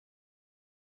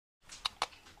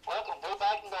Welcome to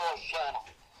Back and Doyle's channel.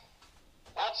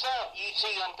 What's up, you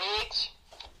see them pigs?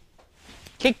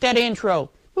 Kick that intro.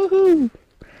 Woohoo!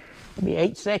 It'll be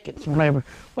 8 seconds, whatever.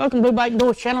 Welcome to Bike and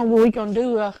Doors channel where we're going to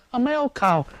do a mail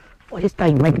call. Boy, this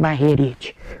thing making my head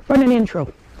itch. Run an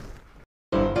intro.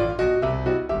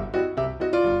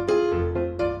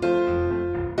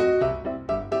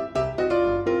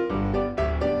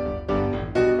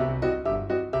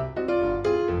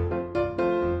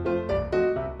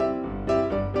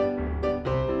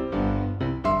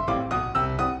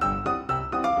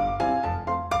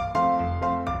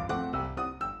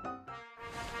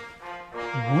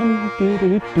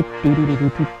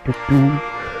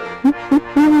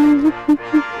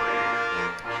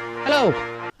 Hello,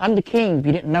 I'm the king. If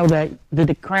you didn't know that, did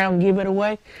the crown give it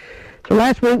away? So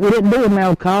last week we didn't do a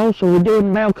mail call, so we're doing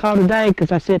a mail call today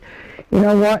because I said, you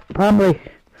know what, probably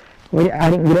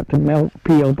I didn't get up to the mail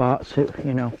P.O. box, so,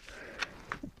 you know,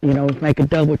 make a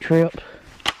double trip.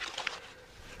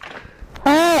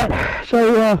 Alright,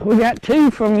 so we got two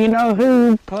from you know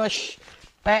who, Plush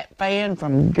Bat fan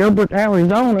from Gilbert,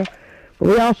 Arizona. But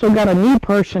we also got a new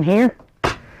person here.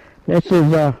 This is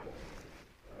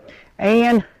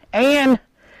XanBiker,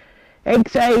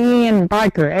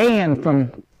 Ann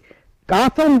from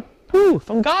Gotham. Ooh,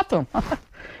 from Gotham.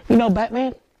 You know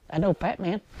Batman? I know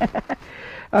Batman.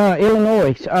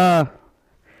 Illinois. Yeah,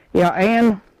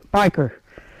 XanBiker.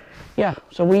 Yeah,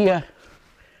 so we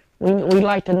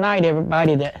like to knight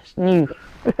everybody that's new.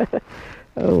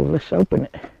 Oh, let's open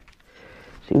it.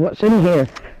 See what's in here.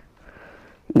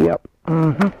 Yep.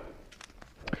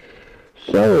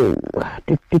 So, we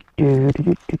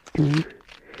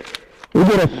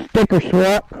did a sticker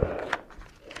swap,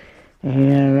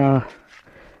 and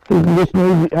he just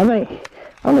needs, I don't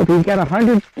know if he's got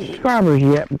 100 subscribers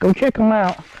yet, but go check him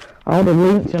out. All the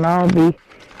links and all be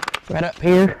right up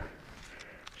here.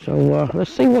 So,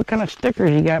 let's see what kind of stickers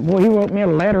he got. Boy, he wrote me a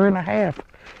letter and a half.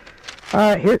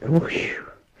 Alright, here, whoosh.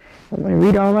 Let me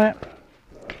read all that.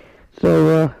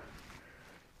 So,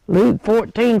 Luke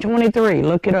 14:23,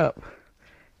 look it up.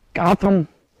 Gotham.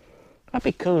 That'd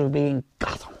be cool to be in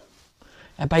Gotham.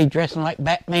 Everybody dressing like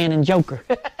Batman and Joker.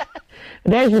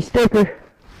 There's the sticker.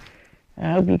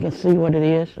 I hope you can see what it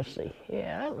is. Let's see.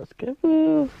 Yeah, that looks good.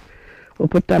 Ooh. We'll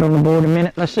put that on the board in a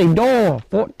minute. Let's see. Doyle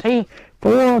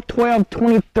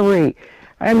 4/12/23.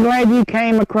 I'm glad you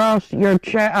came across your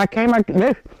chat. I came.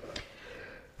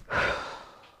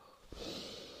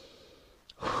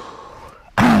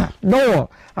 Doyle,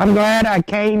 I'm glad I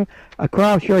came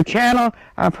across your channel.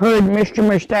 I've heard Mr.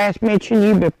 Mustache mention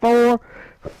you before.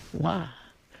 Why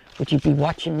would you be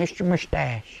watching Mr.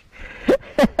 Mustache?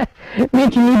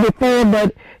 Mention you before,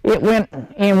 but it went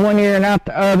in one ear and out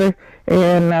the other.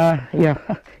 And, yeah,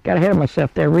 got ahead of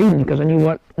myself there reading because I knew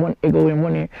what it go in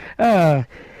one ear.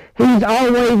 He's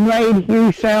always made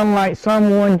you sound like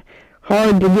someone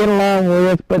hard to get along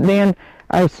with, but then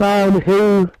I saw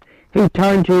who he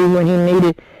turned to when he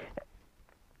needed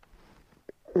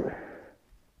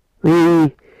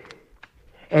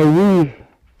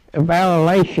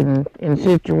evaluation in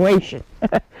situation.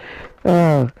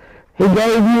 He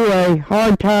gave you a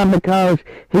hard time because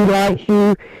he likes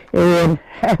you, and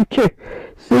after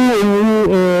seeing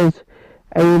you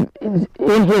in his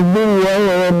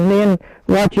video and then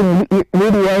watching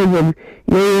videos of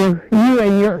you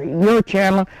and your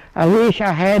channel, I wish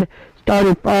I had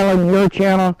started following your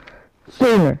channel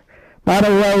sooner. By the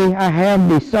way, I have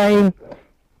the same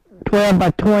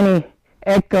 12x20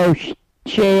 Echo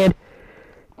shed.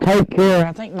 Take care.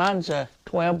 I think mine's a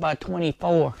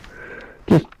 12x24.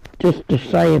 Just to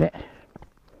say that.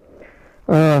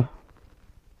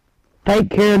 Take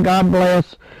care. God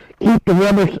bless. Keep the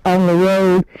rubbers on the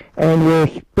road and your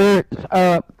spirits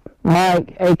up.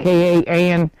 Mike, aka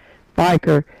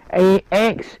XanBiker,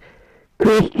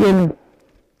 ex-Christian.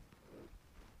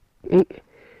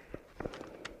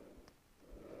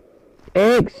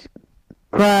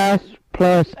 X-Christ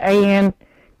plus Ann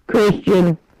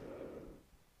Christian,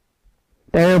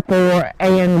 therefore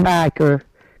XanBiker,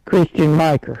 Christian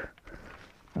biker.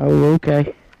 Oh,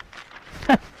 okay.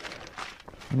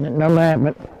 Didn't know that,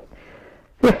 but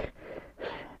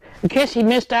I guess he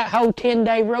missed that whole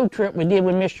 10-day road trip we did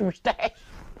with Mr. Mustache.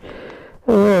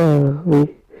 Or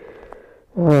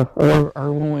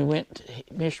when we went,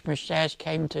 Mr. Mustache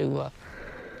came to,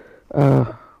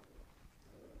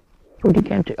 what he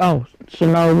came to? Oh,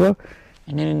 Sonoma.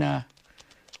 And then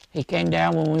he came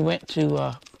down when we went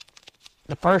to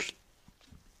the first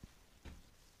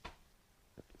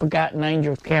Forgotten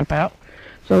Angels camp out.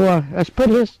 So let's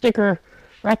put his sticker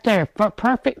right there.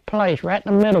 Perfect place, right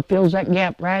in the middle. Fills that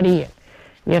gap right in.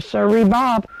 Yes, sir,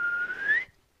 Bob.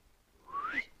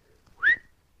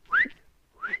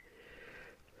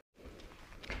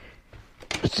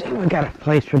 Let's see, we got a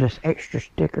place for this extra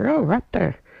sticker. Oh, right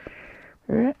there.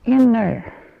 Right in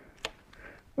there.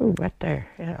 Oh, right there.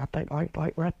 Yeah, I think like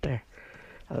right there.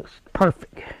 That looks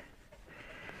perfect.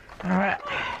 Alright.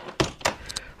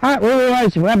 Alright, well,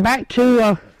 we're back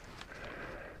to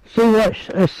see what,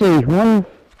 let's see, one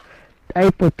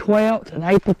April 12th and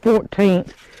April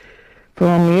 14th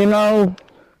from, you know,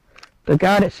 the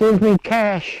guy that sends me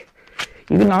cash.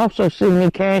 You can also send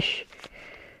me cash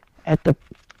at the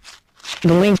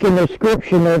link in the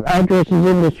description. The address is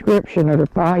in the description of the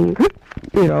file.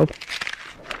 You know.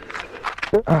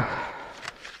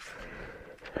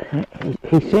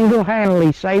 He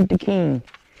single-handedly saved the king.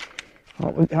 Oh,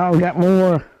 we got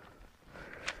more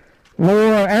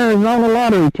Arizona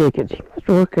lottery tickets. He must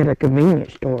work at a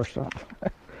convenience store or something.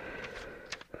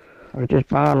 Or just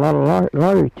buy a lot of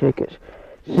lottery tickets.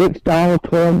 $6,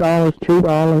 $12,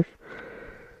 $2,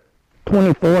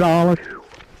 $24.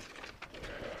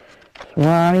 Well,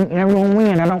 I ain't never gonna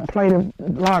win. I don't play the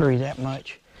lottery that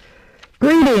much.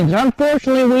 Greetings.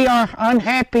 Unfortunately, we are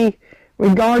unhappy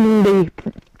regarding the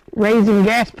raising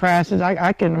gas prices.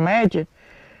 I can imagine.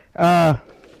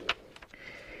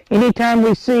 Anytime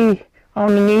we see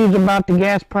on the news about the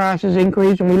gas prices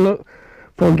increasing, we look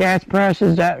for gas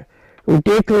prices that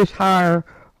ridiculous higher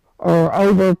or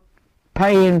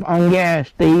overpaying on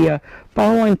gas. The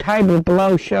following table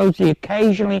below shows the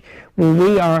occasionally when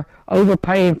we are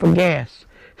overpaying for gas.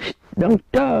 No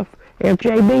stuff,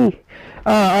 FJB.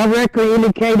 Our records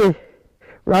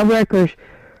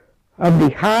of the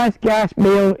highest gas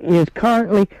bill is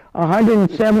currently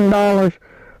 $107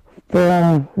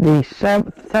 from the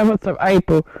 7th of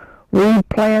April. We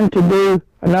plan to do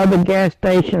another gas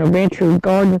station eventually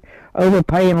regarding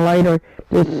overpaying later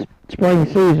this spring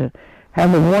season.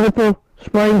 Have a wonderful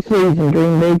spring season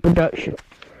during big production.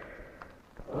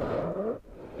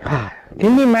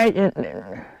 Can you imagine?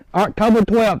 October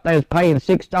 12th, they was paying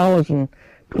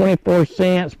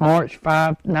 $6.24. March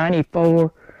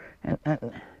 $5.94, and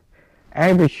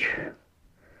average.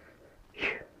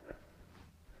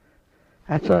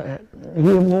 That's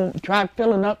you won't try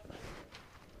filling up.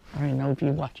 I don't know if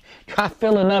you watch. Try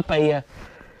filling up a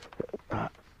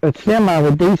semi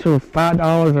with diesel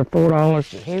 $5 or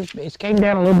 $4. It came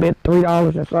down a little bit,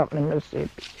 $3 or something in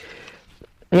Mississippi.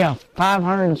 Yeah,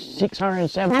 $500, $600,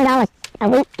 $700 a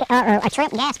week or a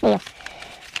trip gas bill.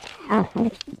 Oh,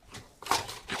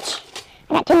 I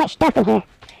got too much stuff in here.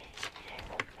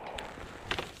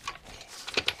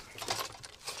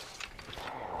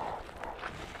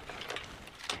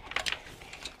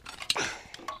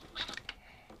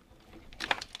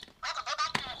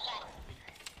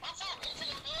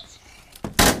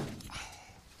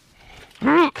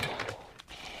 Alright.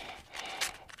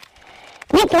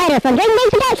 Next letter from Green Big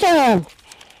Production.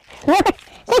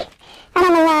 See, I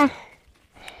don't know,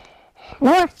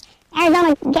 more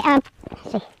Arizona,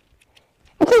 see.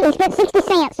 He spent 60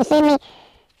 cents to send me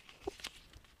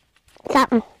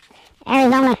something.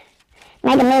 Arizona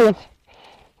Mega Millions.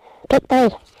 Pick 3.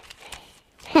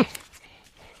 Huh. I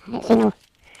didn't see no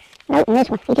note in this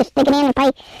one. You just stick it in and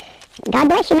pay. God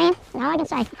bless you, man. That's all I can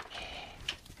say.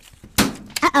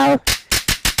 Uh-oh.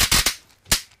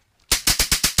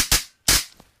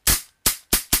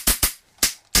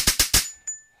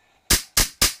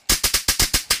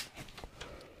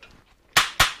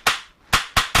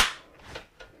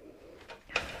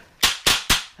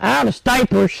 Out of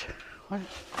staplers.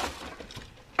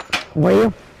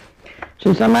 Well,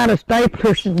 since I'm out of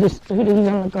staplers, this studio's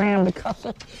on the ground because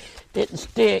it didn't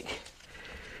stick.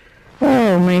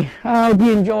 Oh me! I hope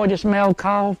you enjoyed this mail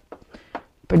call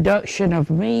production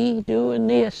of me doing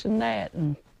this and that,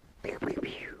 and pew, pew,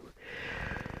 pew.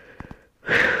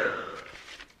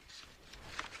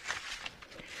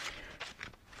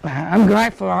 I'm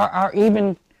grateful our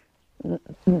even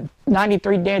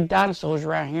 93 dead dinosaurs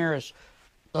around here is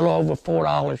a little over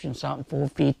 $4 and something,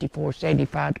 $4.50,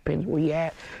 $4.75, depends where you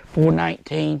at,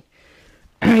 $4.19.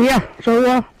 Yeah,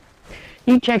 so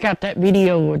you check out that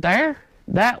video over there,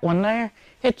 that one there.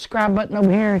 Hit the subscribe button over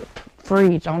here,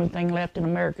 free. It's the only thing left in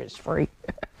America, it's free.